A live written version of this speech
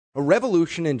A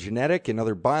revolution in genetic and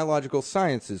other biological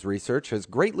sciences research has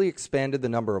greatly expanded the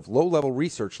number of low-level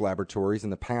research laboratories in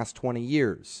the past 20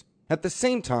 years. At the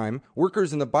same time,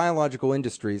 workers in the biological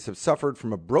industries have suffered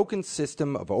from a broken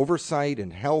system of oversight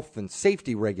and health and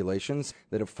safety regulations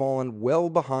that have fallen well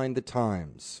behind the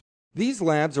times. These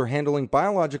labs are handling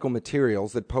biological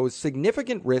materials that pose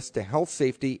significant risk to health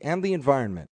safety and the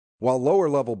environment. While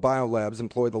lower-level biolabs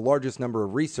employ the largest number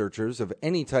of researchers of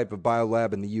any type of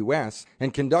biolab in the U.S.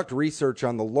 and conduct research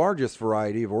on the largest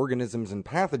variety of organisms and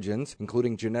pathogens,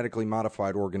 including genetically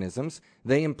modified organisms,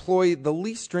 they employ the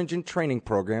least stringent training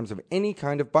programs of any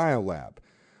kind of biolab.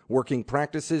 Working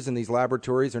practices in these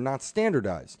laboratories are not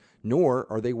standardized, nor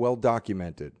are they well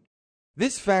documented.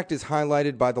 This fact is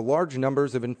highlighted by the large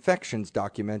numbers of infections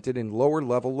documented in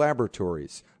lower-level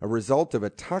laboratories, a result of a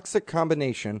toxic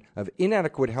combination of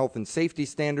inadequate health and safety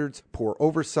standards, poor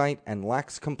oversight, and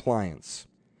lax compliance.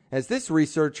 As this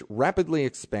research rapidly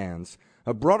expands,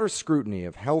 a broader scrutiny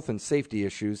of health and safety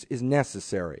issues is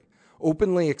necessary.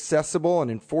 Openly accessible and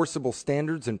enforceable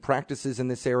standards and practices in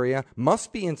this area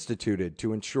must be instituted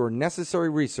to ensure necessary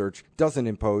research doesn't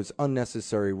impose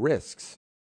unnecessary risks.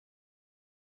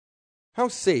 How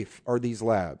safe are these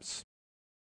labs?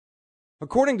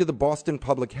 According to the Boston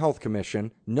Public Health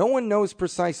Commission, no one knows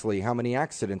precisely how many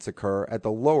accidents occur at the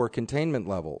lower containment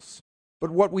levels.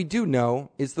 But what we do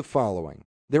know is the following.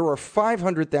 There are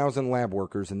 500,000 lab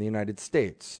workers in the United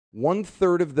States.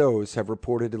 1/3 of those have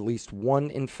reported at least one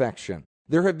infection.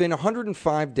 There have been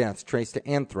 105 deaths traced to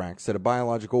anthrax at a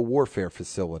biological warfare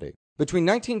facility. Between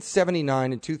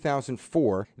 1979 and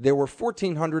 2004, there were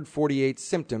 1,448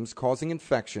 symptoms causing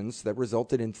infections that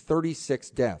resulted in 36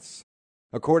 deaths.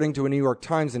 According to a New York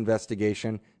Times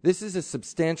investigation, this is a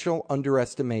substantial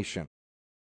underestimation.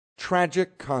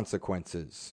 Tragic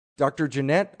consequences. Dr.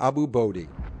 Jeanette Abu-Bodhi.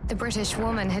 The British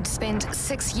woman had spent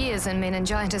 6 years in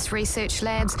meningitis research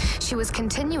labs. She was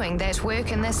continuing that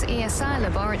work in this ESI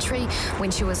laboratory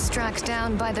when she was struck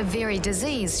down by the very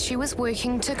disease she was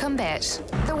working to combat.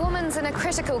 The woman's in a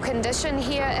critical condition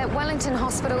here at Wellington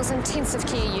Hospital's intensive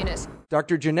care unit.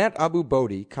 Dr. Jeanette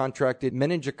Abu-Bodhi contracted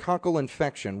meningococcal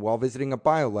infection while visiting a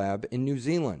biolab in New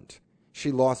Zealand.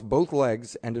 She lost both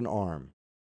legs and an arm.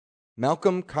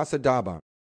 Malcolm Casadaba.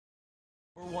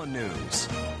 For One News.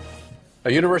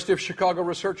 A University of Chicago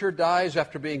researcher dies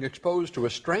after being exposed to a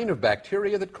strain of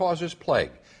bacteria that causes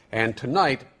plague. And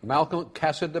tonight, Malcolm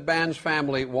Casadaband's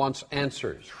family wants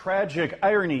answers. Tragic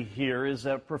irony here is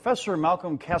that Professor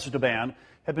Malcolm Casadaband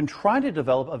had been trying to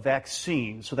develop a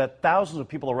vaccine so that thousands of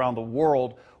people around the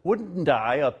world wouldn't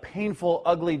die a painful,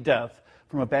 ugly death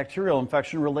from a bacterial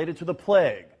infection related to the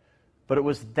plague. But it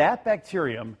was that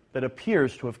bacterium that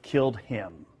appears to have killed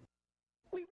him.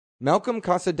 Malcolm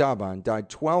Casadaband died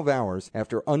 12 hours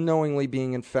after unknowingly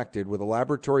being infected with a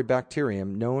laboratory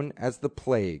bacterium known as the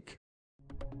plague.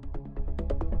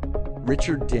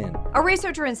 Richard Din. A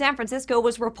researcher in San Francisco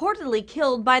was reportedly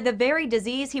killed by the very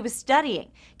disease he was studying.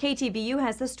 KTVU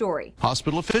has the story.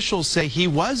 Hospital officials say he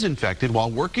was infected while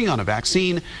working on a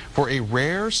vaccine for a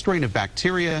rare strain of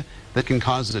bacteria that can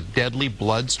cause a deadly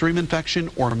bloodstream infection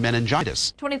or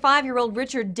meningitis. 25-year-old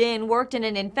Richard Din worked in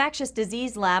an infectious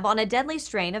disease lab on a deadly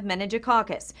strain of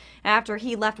meningococcus. After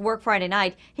he left work Friday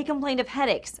night, he complained of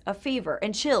headaches, a fever,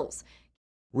 and chills.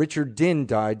 Richard Din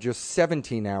died just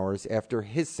 17 hours after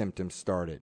his symptoms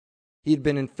started. He had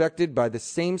been infected by the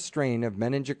same strain of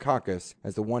meningococcus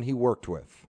as the one he worked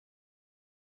with.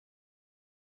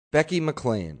 Becky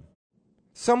McLean.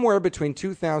 Somewhere between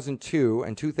 2002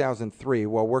 and 2003,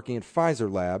 while working at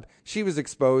Pfizer lab, she was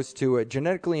exposed to a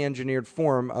genetically engineered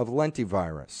form of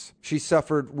lentivirus. She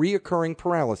suffered reoccurring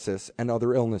paralysis and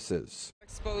other illnesses.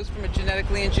 Exposed from a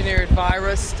genetically engineered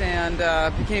virus and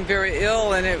became very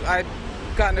ill, and I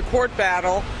got in a court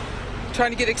battle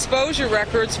trying to get exposure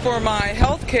records for my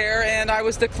health care, and I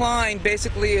was declined.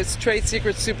 Basically, its trade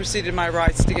secrets superseded my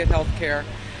rights to get health care.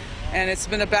 And it's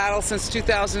been a battle since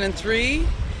 2003.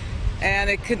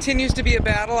 And it continues to be a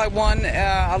battle. I won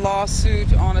a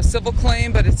lawsuit on a civil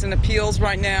claim, but it's in appeals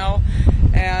right now.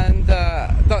 And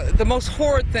the most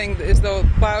horrid thing is though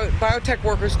biotech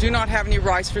workers do not have any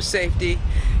rights for safety,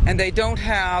 and they don't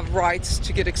have rights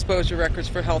to get exposure records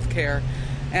for health care.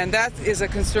 And that is a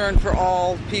concern for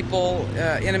all people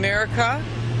in America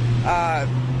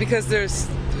because there's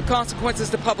consequences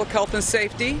to public health and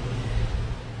safety.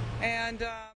 And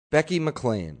Becky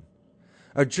McLean.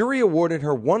 A jury awarded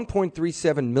her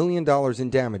 $1.37 million in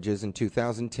damages in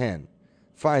 2010.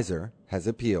 Pfizer has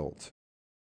appealed.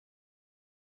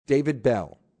 David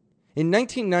Bell. In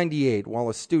 1998, while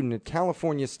a student at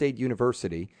California State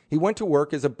University, he went to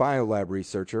work as a biolab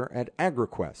researcher at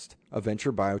AgriQuest, a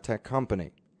venture biotech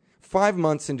company. 5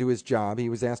 months into his job, he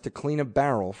was asked to clean a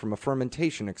barrel from a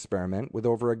fermentation experiment with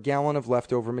over a gallon of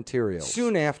leftover material.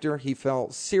 Soon after, he fell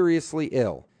seriously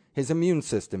ill. His immune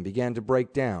system began to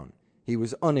break down. He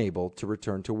was unable to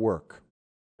return to work.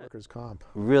 Workers' comp.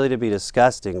 Really to be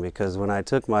disgusting, because when I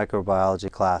took microbiology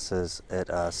classes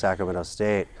at Sacramento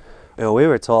State, we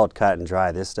were told cut and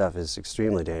dry, this stuff is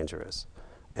extremely dangerous.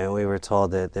 And we were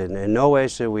told that in no way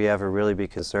should we ever really be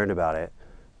concerned about it,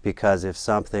 because if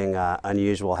something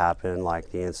unusual happened,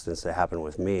 like the instance that happened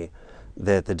with me,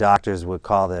 that the doctors would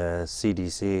call the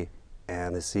CDC,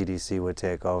 and the CDC would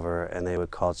take over and they would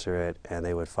culture it and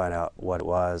they would find out what it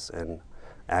was and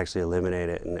actually eliminate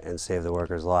it and save the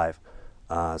worker's life.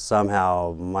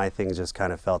 Somehow my thing just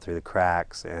kind of fell through the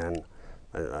cracks, and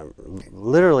I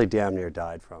literally damn near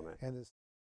died from it.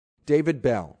 David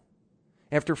Bell.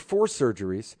 After 4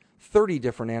 surgeries, 30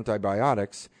 different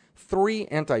antibiotics, 3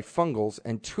 antifungals,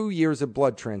 and 2 years of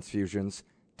blood transfusions,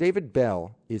 David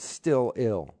Bell is still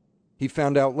ill. He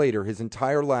found out later his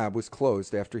entire lab was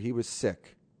closed after he was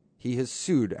sick. He has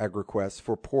sued AgriQuest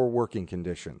for poor working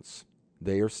conditions.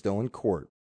 They are still in court.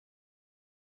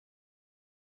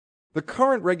 The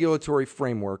current regulatory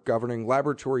framework governing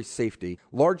laboratory safety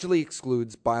largely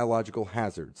excludes biological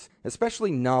hazards,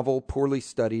 especially novel, poorly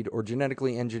studied, or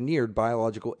genetically engineered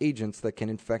biological agents that can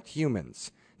infect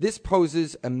humans. This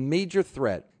poses a major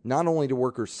threat not only to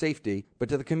worker safety, but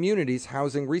to the communities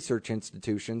housing research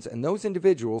institutions and those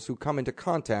individuals who come into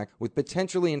contact with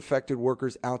potentially infected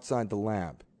workers outside the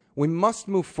lab. We must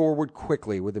move forward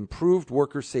quickly with improved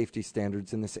worker safety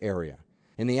standards in this area.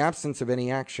 In the absence of any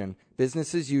action,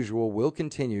 business as usual will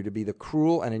continue to be the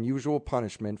cruel and unusual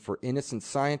punishment for innocent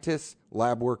scientists,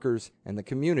 lab workers, and the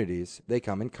communities they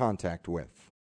come in contact with.